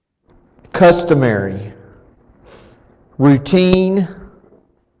customary, routine,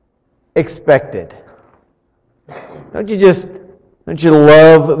 expected. Don't you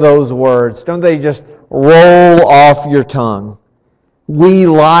love those words? Don't they just roll off your tongue? We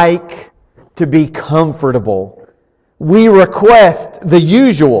like to be comfortable. We request the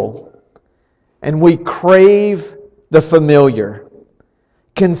usual, and we crave the familiar.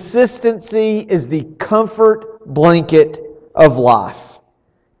 Consistency is the comfort blanket of life.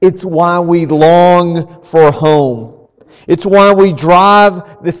 It's why we long for home. It's why we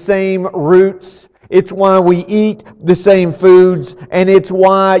drive the same routes. It's why we eat the same foods. And it's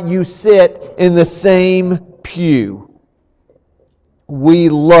why you sit in the same pew. We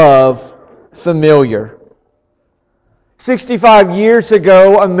love familiar. 65 years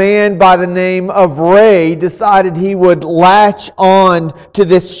ago, a man by the name of Ray decided he would latch on to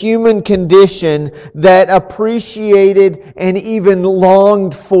this human condition that appreciated and even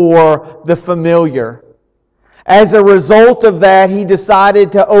longed for the familiar. As a result of that, he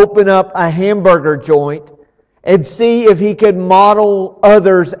decided to open up a hamburger joint and see if he could model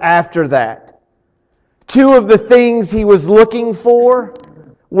others after that. Two of the things he was looking for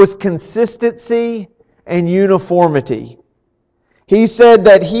was consistency and uniformity. He said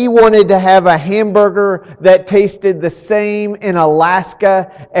that he wanted to have a hamburger that tasted the same in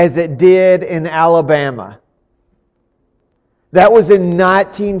Alaska as it did in Alabama. That was in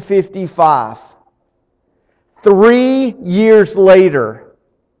 1955. 3 years later,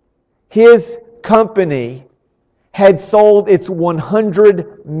 his company had sold its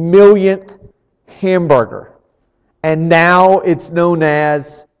 100 millionth hamburger. And now it's known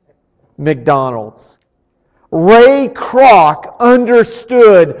as McDonald's. Ray Kroc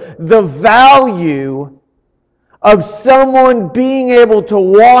understood the value of someone being able to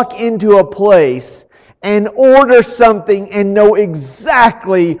walk into a place and order something and know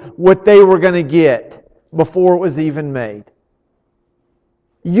exactly what they were going to get before it was even made.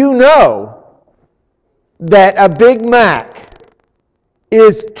 You know that a Big Mac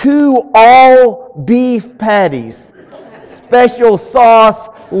is 2 all beef patties, special sauce,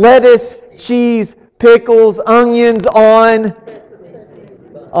 lettuce, cheese, pickles, onions on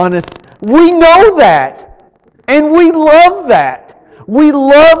a... We know that, and we love that. We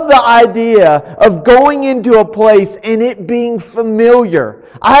love the idea of going into a place and it being familiar.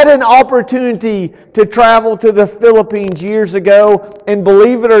 I had an opportunity to travel to the Philippines years ago, and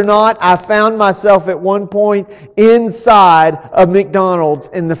believe it or not, I found myself at one point inside a McDonald's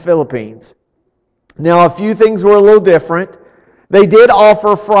in the Philippines. Now, a few things were a little different. They did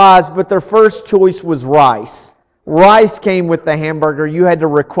offer fries, but their first choice was rice. Rice came with the hamburger. You had to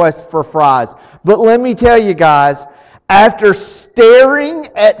request for fries. But let me tell you guys, after staring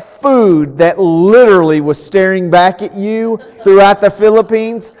at food that literally was staring back at you throughout the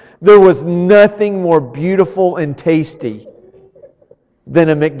Philippines, there was nothing more beautiful and tasty than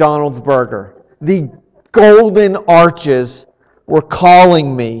a McDonald's burger. The golden arches were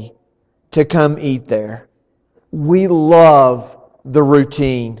calling me to come eat there. We love the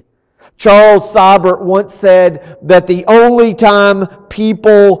routine. Charles Seibert once said that the only time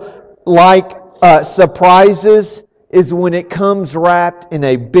people like surprises is when it comes wrapped in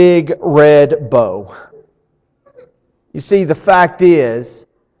a big red bow. You see, the fact is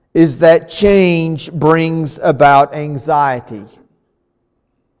that change brings about anxiety.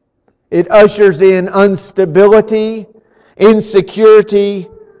 It ushers in instability, insecurity,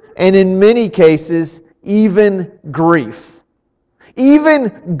 and in many cases, even grief.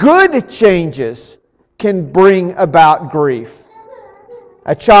 Even good changes can bring about grief.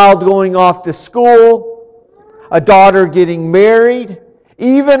 A child going off to school, a daughter getting married,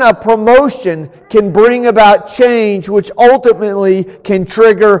 even a promotion can bring about change, which ultimately can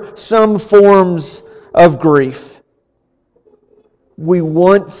trigger some forms of grief. We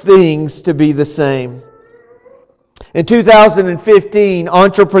want things to be the same. In 2015,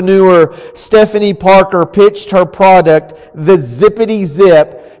 entrepreneur Stephanie Parker pitched her product, the Zippity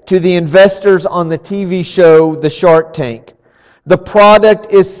Zip, to the investors on the TV show The Shark Tank. The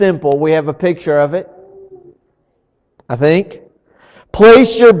product is simple. We have a picture of it, I think.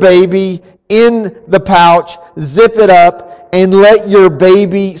 Place your baby in the pouch, zip it up, and let your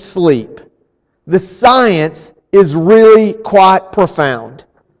baby sleep. The science is really quite profound.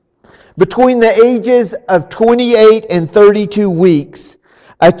 Between the ages of 28 and 32 weeks,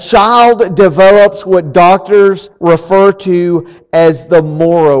 a child develops what doctors refer to as the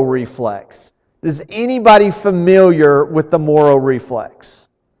Moro reflex. Is anybody familiar with the Moro reflex?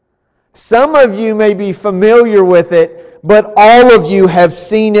 Some of you may be familiar with it, but all of you have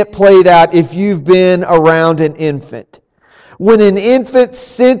seen it played out if you've been around an infant. When an infant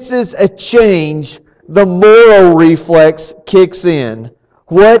senses a change, the moral reflex kicks in.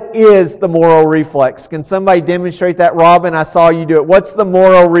 What is the moral reflex? Can somebody demonstrate that? Robin, I saw you do it. What's the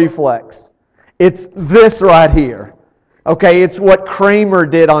moral reflex? It's this right here. Okay, it's what Kramer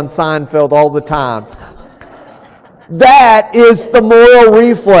did on Seinfeld all the time. That is the moral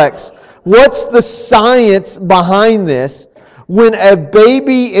reflex. What's the science behind this? When a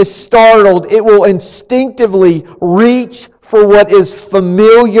baby is startled, it will instinctively reach for what is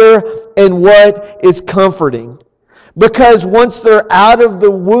familiar and what is comforting. Because once they're out of the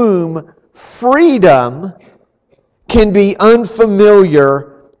womb, freedom can be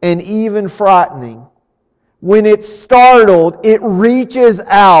unfamiliar and even frightening. When it's startled, it reaches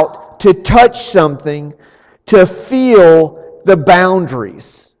out to touch something, to feel the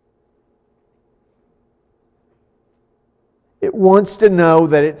boundaries. It wants to know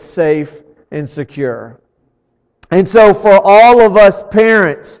that it's safe and secure. And so for all of us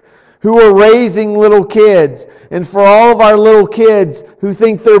parents who are raising little kids, and for all of our little kids who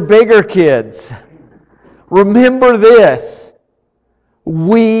think they're bigger kids, remember this: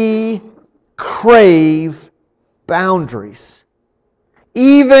 we crave boundaries.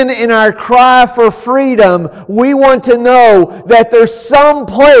 Even in our cry for freedom, we want to know that there's some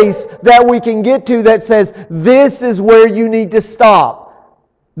place that we can get to that says, this is where you need to stop.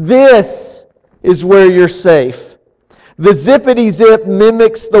 This is where you're safe. The zippity zip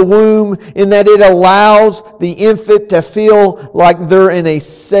mimics the womb in that it allows the infant to feel like they're in a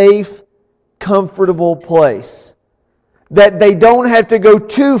safe, comfortable place. That they don't have to go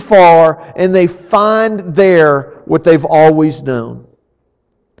too far and they find there what they've always known.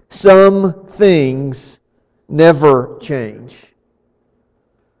 Some things never change.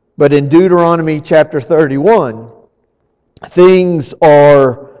 But in Deuteronomy chapter 31, things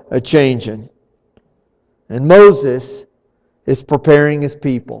are a-changing. And Moses is preparing his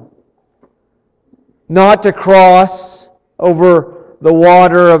people. Not to cross over the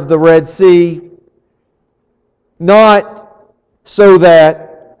water of the Red Sea. Not so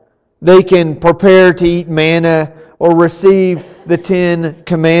that they can prepare to eat manna or receive the 10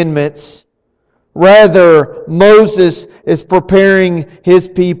 Commandments. Rather, Moses is preparing his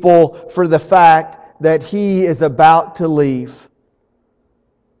people for the fact that he is about to leave.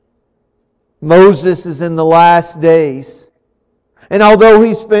 Moses is in the last days. And although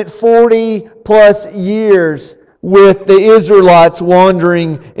he spent 40 plus years with the Israelites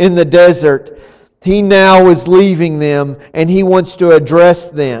wandering in the desert, he now is leaving them and he wants to address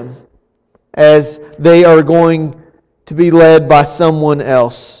them as they are going to be led by someone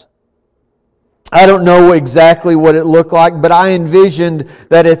else. I don't know exactly what it looked like, but I envisioned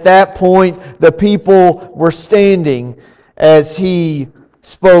that at that point the people were standing as he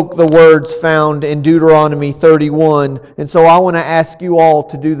spoke the words found in Deuteronomy 31. And so I want to ask you all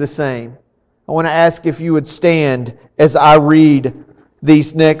to do the same. I want to ask if you would stand as I read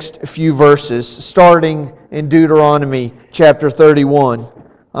these next few verses, starting in Deuteronomy chapter 31.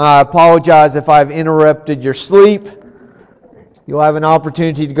 I apologize if I've interrupted your sleep. You'll have an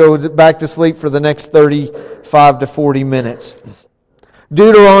opportunity to go back to sleep for the next 35 to 40 minutes.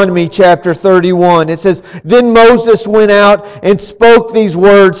 Deuteronomy chapter 31. It says, Then Moses went out and spoke these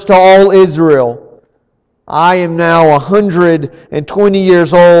words to all Israel. I am now 120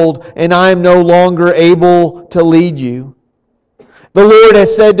 years old, and I am no longer able to lead you. The Lord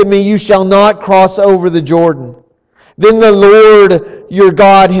has said to me, You shall not cross over the Jordan. Then the Lord your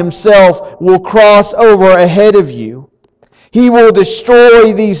God Himself will cross over ahead of you. He will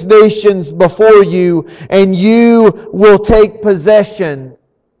destroy these nations before you, and you will take possession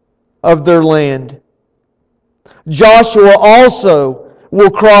of their land. Joshua also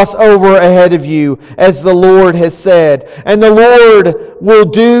will cross over ahead of you, as the Lord has said. And the Lord will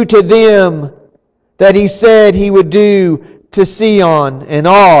do to them that He said He would do to Sihon and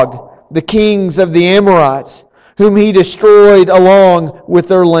Og, the kings of the Amorites, whom He destroyed along with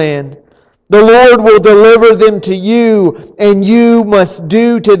their land. The Lord will deliver them to you, and you must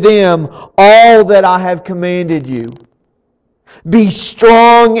do to them all that I have commanded you. Be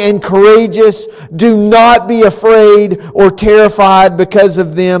strong and courageous. Do not be afraid or terrified because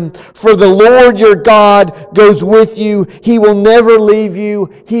of them. For the Lord your God goes with you. He will never leave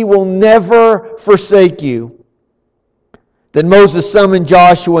you. He will never forsake you. Then Moses summoned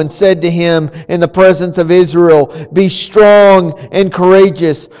Joshua and said to him in the presence of Israel, Be strong and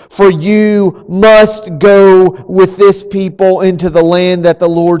courageous, for you must go with this people into the land that the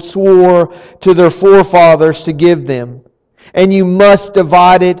Lord swore to their forefathers to give them. And you must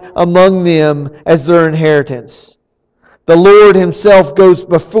divide it among them as their inheritance. The Lord Himself goes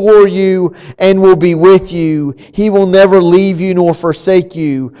before you and will be with you. He will never leave you nor forsake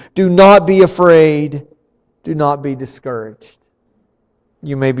you. Do not be afraid. Do not be discouraged.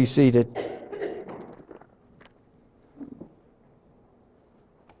 You may be seated.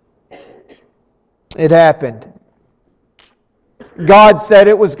 It happened. God said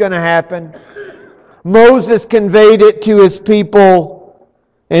it was going to happen. Moses conveyed it to his people,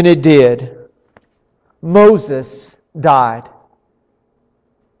 and it did. Moses died.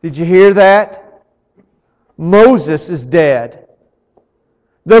 Did you hear that? Moses is dead.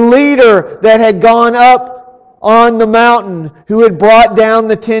 The leader that had gone up on the mountain, who had brought down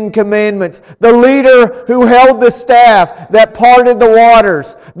the 10 Commandments, the leader who held the staff that parted the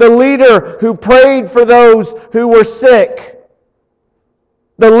waters, the leader who prayed for those who were sick,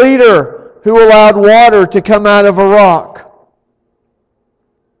 the leader who allowed water to come out of a rock,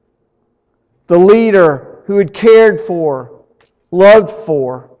 the leader who had cared for, loved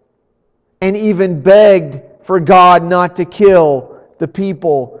for, and even begged for God not to kill the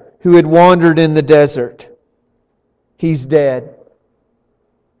people who had wandered in the desert. He's dead.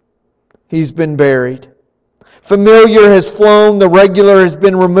 He's been buried. Familiar has flown, the regular has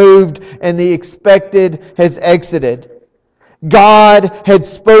been removed, and the expected has exited. God had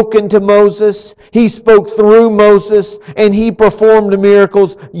spoken to Moses. He spoke through Moses, and He performed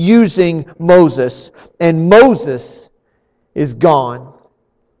miracles using Moses. And Moses is gone.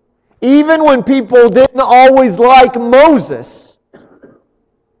 Even when people didn't always like Moses,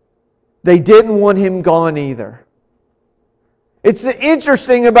 they didn't want him gone either. It's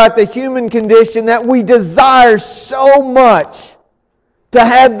interesting about the human condition that we desire so much to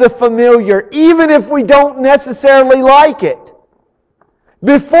have the familiar, even if we don't necessarily like it.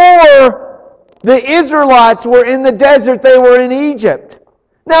 Before the Israelites were in the desert, they were in Egypt.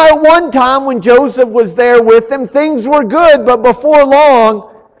 Now, at one time when Joseph was there with them, things were good, but before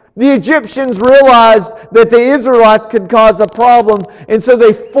long, the Egyptians realized that the Israelites could cause a problem, and so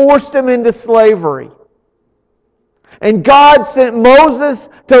they forced them into slavery. And God sent Moses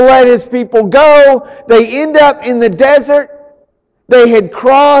to let His people go. They end up in the desert. They had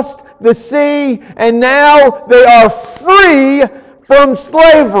crossed the sea, and now they are free from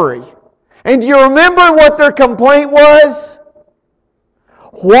slavery. And do you remember what their complaint was?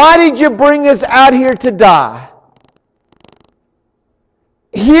 Why did you bring us out here to die?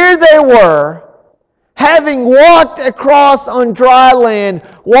 Here they were, having walked across on dry land,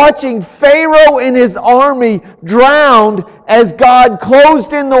 watching Pharaoh and his army drowned as God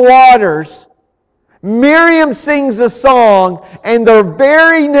closed in the waters. Miriam sings a song, and their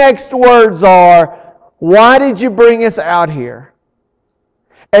very next words are, "Why did you bring us out here?"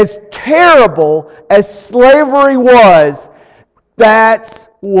 As terrible as slavery was, that's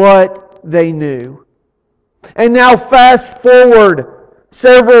what they knew. And now fast forward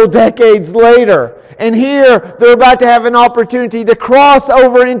several decades later, and here they're about to have an opportunity to cross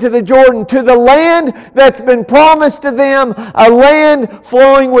over into the Jordan, to the land that's been promised to them, a land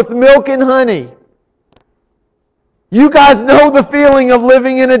flowing with milk and honey. You guys know the feeling of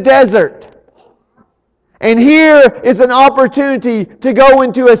living in a desert. And here is an opportunity to go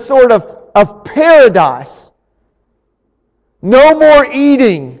into a sort of paradise. No more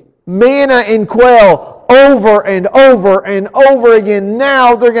eating manna and quail over and over and over again.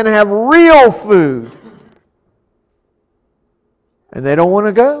 Now they're going to have real food. And they don't want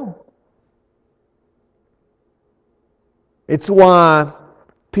to go. It's why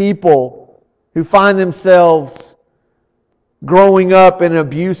people who find themselves growing up in an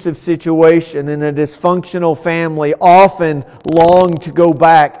abusive situation, in a dysfunctional family, often long to go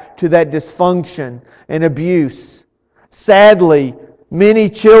back to that dysfunction and abuse. Sadly, many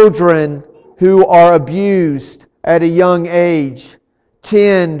children who are abused at a young age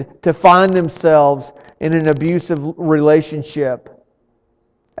tend to find themselves in an abusive relationship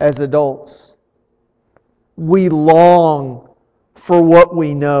as adults. We long for what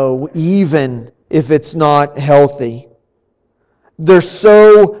we know, even if it's not healthy. They're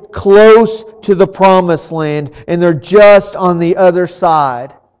so close to the promised land, and they're just on the other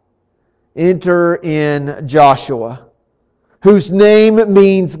side. Enter in Joshua, whose name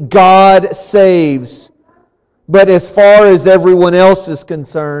means God saves. But as far as everyone else is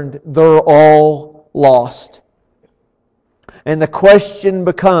concerned, they're all lost. And the question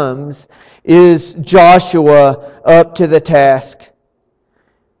becomes, is Joshua up to the task?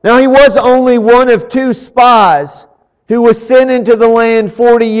 Now, he was only one of 2 spies who was sent into the land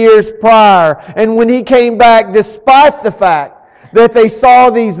 40 years prior. And when he came back, despite the fact that they saw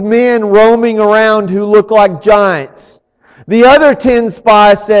these men roaming around who looked like giants, the other 10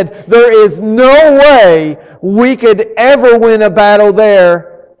 spies said, there is no way we could ever win a battle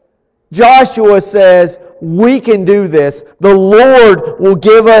there. Joshua says, we can do this. The Lord will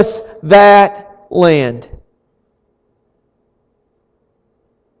give us that land.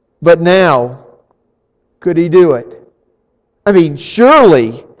 But now, could he do it? I mean,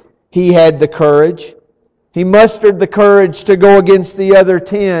 surely he had the courage. He mustered the courage to go against the other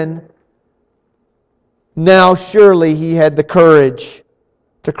 10. Now surely he had the courage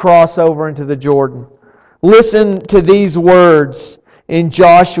to cross over into the Jordan. Listen to these words in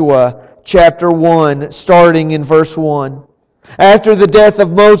Joshua chapter 1, starting in verse 1. After the death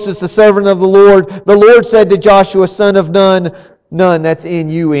of Moses, the servant of the Lord said to Joshua, son of Nun, that's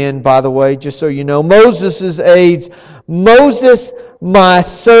N-U-N, by the way, just so you know, Moses' aides, Moses, my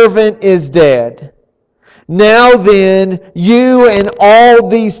servant, is dead. Now then, you and all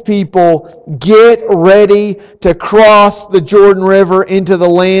these people get ready to cross the Jordan River into the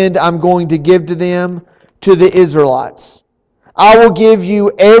land I'm going to give to them, to the Israelites. I will give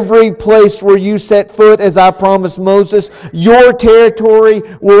you every place where you set foot, as I promised Moses. Your territory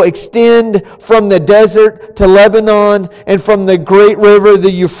will extend from the desert to Lebanon, and from the great river, the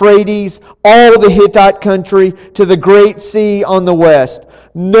Euphrates, all the Hittite country, to the great sea on the west.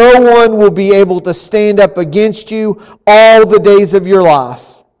 No one will be able to stand up against you all the days of your life.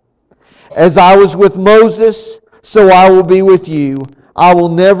 As I was with Moses, so I will be with you. I will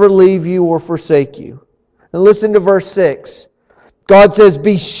never leave you or forsake you. And listen to verse 6. God says,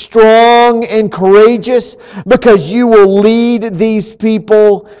 be strong and courageous, because you will lead these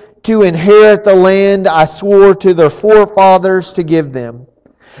people to inherit the land I swore to their forefathers to give them.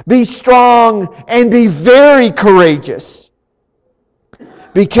 Be strong and be very courageous.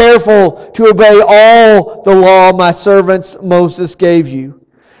 Be careful to obey all the law my servants Moses gave you.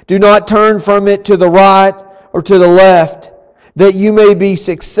 Do not turn from it to the right or to the left, that you may be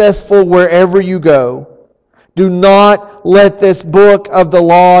successful wherever you go. Do not let this book of the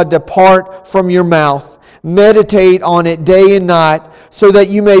law depart from your mouth. Meditate on it day and night, so that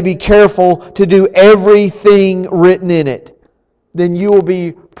you may be careful to do everything written in it. Then you will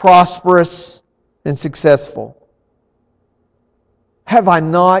be prosperous and successful. Have I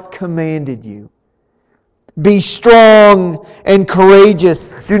not commanded you? Be strong and courageous.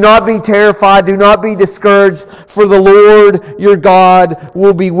 Do not be terrified. Do not be discouraged. For the Lord your God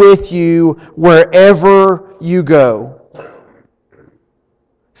will be with you wherever you go.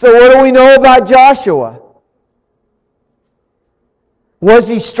 So what do we know about Joshua? Was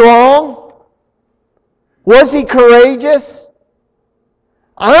he strong? Was he courageous?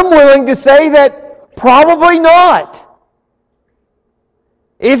 I'm willing to say that probably not.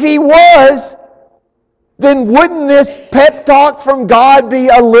 If he was, then wouldn't this pep talk from God be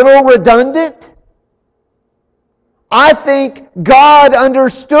a little redundant? I think God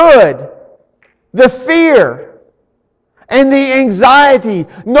understood the fear and the anxiety,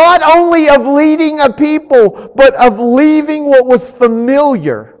 not only of leading a people, but of leaving what was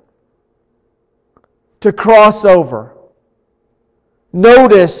familiar to cross over.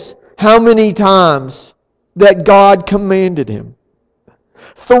 Notice how many times that God commanded him.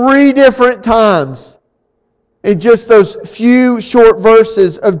 3 different times in just those few short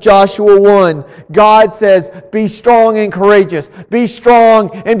verses of Joshua 1, God says, be strong and courageous. Be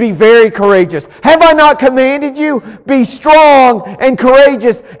strong and be very courageous. Have I not commanded you? Be strong and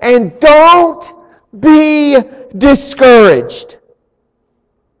courageous, and don't be discouraged.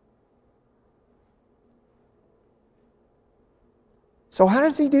 So how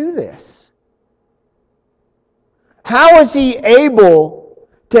does he do this? How is he able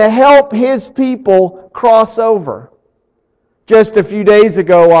to help his people cross over? Just a few days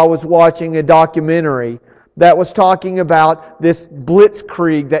ago, I was watching a documentary that was talking about this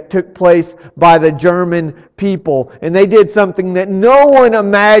blitzkrieg that took place by the German people. And they did something that no one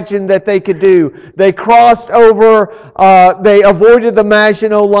imagined that they could do. They crossed over, they avoided the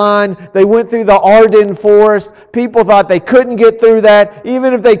Maginot Line, they went through the Ardennes Forest. People thought they couldn't get through that.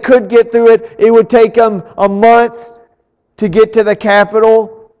 Even if they could get through it, it would take them a month to get to the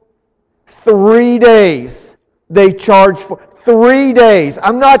capital. 3 days they charged for. 3 days.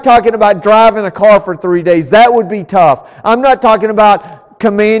 I'm not talking about driving a car for 3 days. That would be tough. I'm not talking about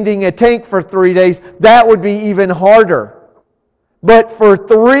commanding a tank for 3 days. That would be even harder. But for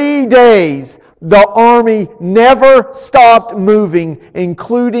 3 days, the army never stopped moving,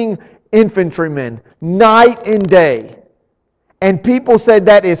 including infantrymen, night and day. And people said,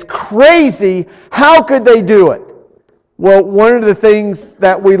 that is crazy. How could they do it? Well, one of the things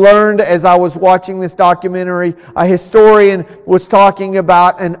that we learned as I was watching this documentary, a historian was talking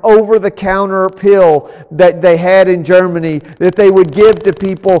about an over-the-counter pill that they had in Germany that they would give to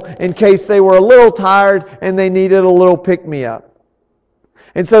people in case they were a little tired and they needed a little pick-me-up.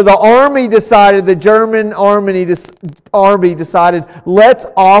 And so the German army decided, let's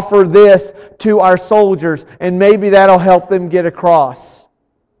offer this to our soldiers and maybe that'll help them get across.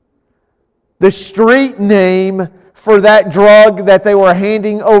 The street name for that drug that they were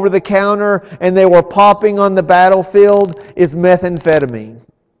handing over the counter and they were popping on the battlefield is methamphetamine.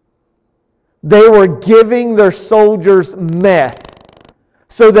 They were giving their soldiers meth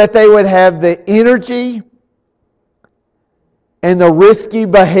so that they would have the energy and the risky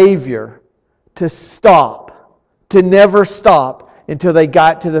behavior to never stop until they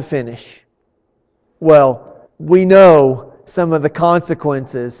got to the finish. Well, we know some of the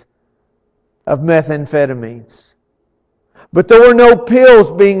consequences of methamphetamines. But there were no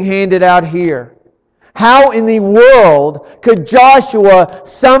pills being handed out here. How in the world could Joshua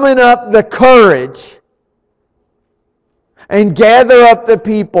summon up the courage and gather up the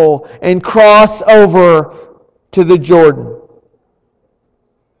people and cross over to the Jordan?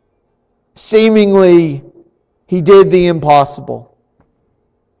 Seemingly, he did the impossible.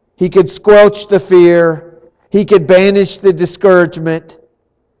 He could squelch the fear, he could banish the discouragement,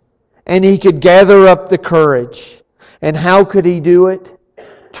 and he could gather up the courage. And how could he do it?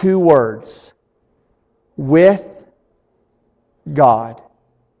 2 words. With God.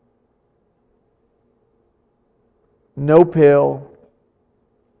 No pill.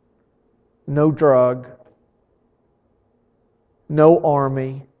 No drug. No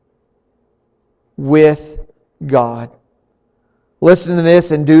army. With God. Listen to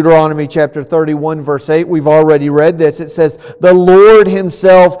this in Deuteronomy chapter 31, verse 8. We've already read this. It says, "The Lord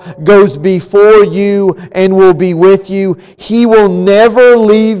Himself goes before you and will be with you. He will never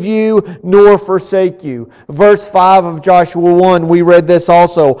leave you nor forsake you." Verse 5 of Joshua 1, we read this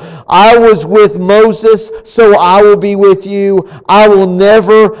also. "I was with Moses, so I will be with you. I will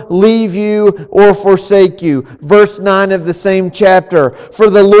never leave you or forsake you." Verse 9 of the same chapter, "For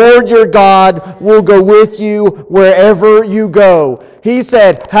the Lord your God will go with you wherever you go." He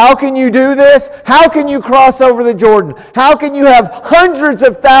said, how can you do this? How can you cross over the Jordan? How can you have hundreds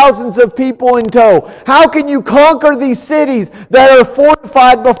of thousands of people in tow? How can you conquer these cities that are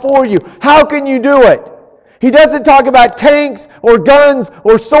fortified before you? How can you do it? He doesn't talk about tanks or guns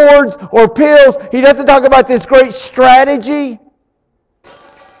or swords or pills. He doesn't talk about this great strategy.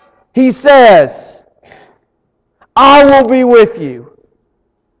 He says, I will be with you.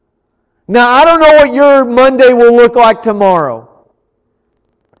 Now, I don't know what your Monday will look like tomorrow.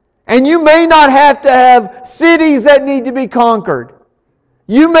 And you may not have to have cities that need to be conquered.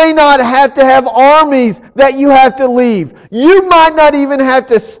 You may not have to have armies that you have to leave. You might not even have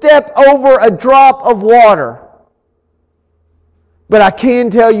to step over a drop of water. But I can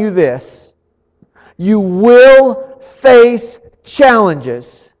tell you this. You will face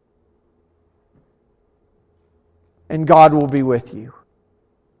challenges. And God will be with you.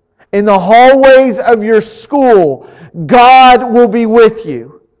 In the hallways of your school, God will be with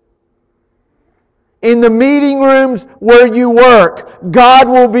you. In the meeting rooms where you work, God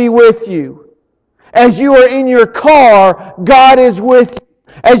will be with you. As you are in your car, God is with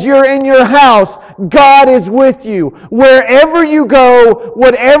you. As you're in your house, God is with you. Wherever you go,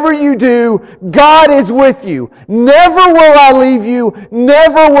 whatever you do, God is with you. Never will I leave you.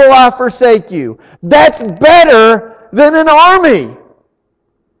 Never will I forsake you. That's better than an army.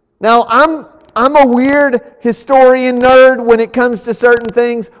 Now, I'm a weird historian nerd when it comes to certain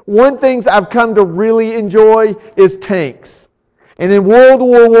things. One thing I've come to really enjoy is tanks. And in World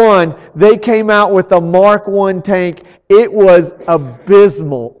War I, they came out with the Mark I tank. It was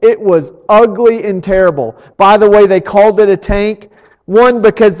abysmal. It was ugly and terrible. By the way, they called it a tank. One,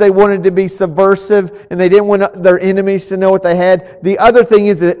 because they wanted to be subversive and they didn't want their enemies to know what they had. The other thing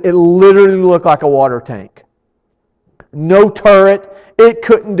is that it literally looked like a water tank. No turret. It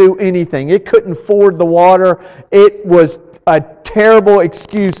couldn't do anything. It couldn't ford the water. It was a terrible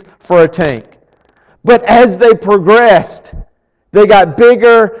excuse for a tank. But as they progressed, they got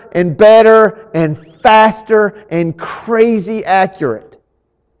bigger and better and faster and crazy accurate.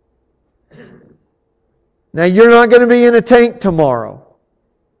 Now, you're not going to be in a tank tomorrow.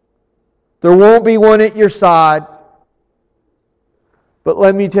 There won't be one at your side. But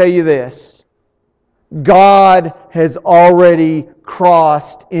let me tell you this. God has already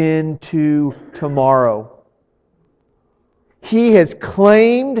crossed into tomorrow. He has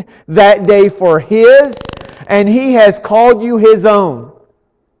claimed that day for His, and He has called you His own.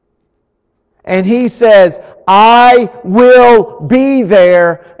 And He says, I will be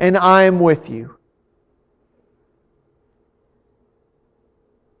there and I am with you.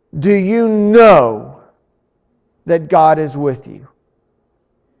 Do you know that God is with you?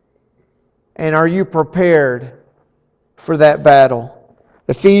 And are you prepared for that battle?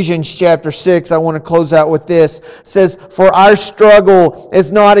 Ephesians chapter 6, I want to close out with this, says, for our struggle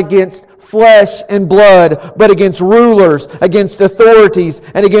is not against flesh and blood, but against rulers, against authorities,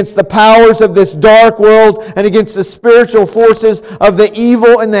 and against the powers of this dark world, and against the spiritual forces of the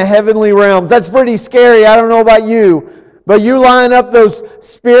evil in the heavenly realms. That's pretty scary. I don't know about you, but you line up those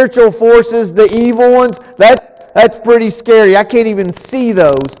spiritual forces, the evil ones, that's pretty scary. I can't even see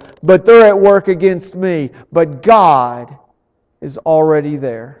those, but they're at work against me. But God is already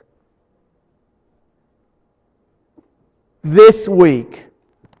there. This week,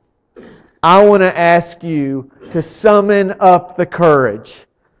 I want to ask you to summon up the courage.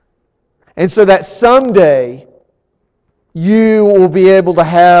 And so that someday you will be able to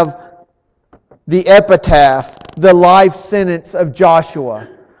have the epitaph, the life sentence of Joshua,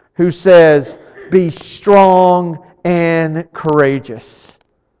 who says, be strong and courageous.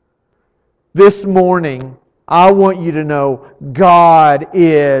 This morning, I want you to know God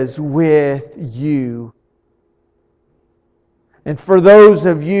is with you. And for those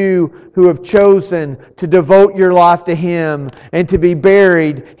of you who have chosen to devote your life to Him and to be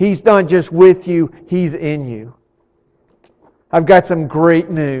buried, He's not just with you, He's in you. I've got some great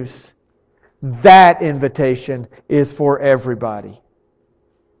news. That invitation is for everybody.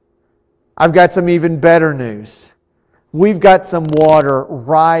 I've got some even better news. We've got some water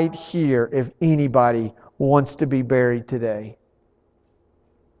right here if anybody wants to be buried today.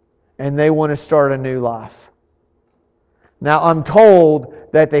 And they want to start a new life. Now, I'm told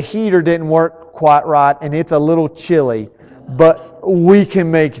that the heater didn't work quite right and it's a little chilly, but we can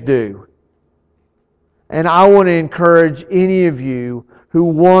make do. And I want to encourage any of you who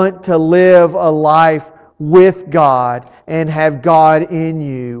want to live a life with God and have God in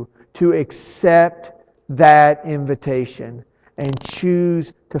you to accept that invitation and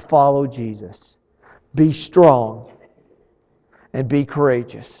choose to follow Jesus. Be strong and be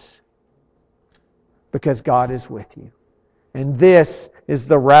courageous because God is with you. And this is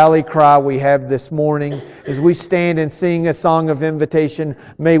the rally cry we have this morning. As we stand and sing a song of invitation,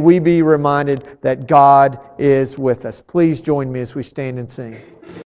 may we be reminded that God is with us. Please join me as we stand and sing.